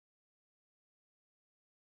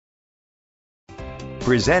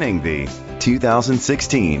Presenting the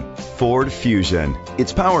 2016 Ford Fusion.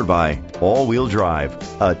 It's powered by all-wheel drive,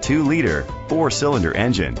 a 2-liter, 4-cylinder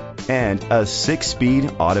engine, and a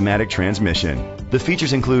 6-speed automatic transmission. The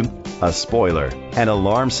features include a spoiler, an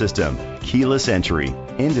alarm system, keyless entry,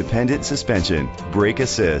 independent suspension, brake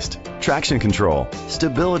assist, traction control,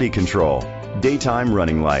 stability control, daytime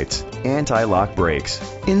running lights, anti-lock brakes.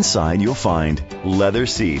 Inside you'll find leather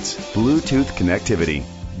seats, Bluetooth connectivity,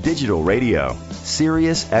 digital radio,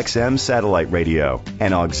 Sirius XM satellite radio,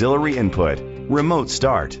 and auxiliary input, remote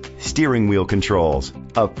start, steering wheel controls,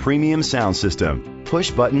 a premium sound system, push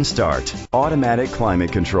button start, automatic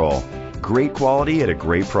climate control. Great quality at a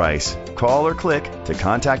great price. Call or click to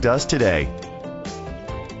contact us today.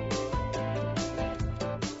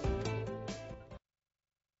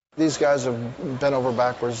 These guys have bent over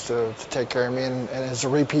backwards to take care of me, and as a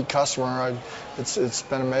repeat customer, it's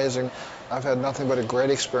been amazing. I've had nothing but a great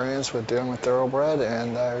experience with dealing with Thoroughbred,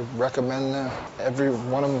 and I recommend every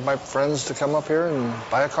one of my friends to come up here and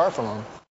buy a car from them.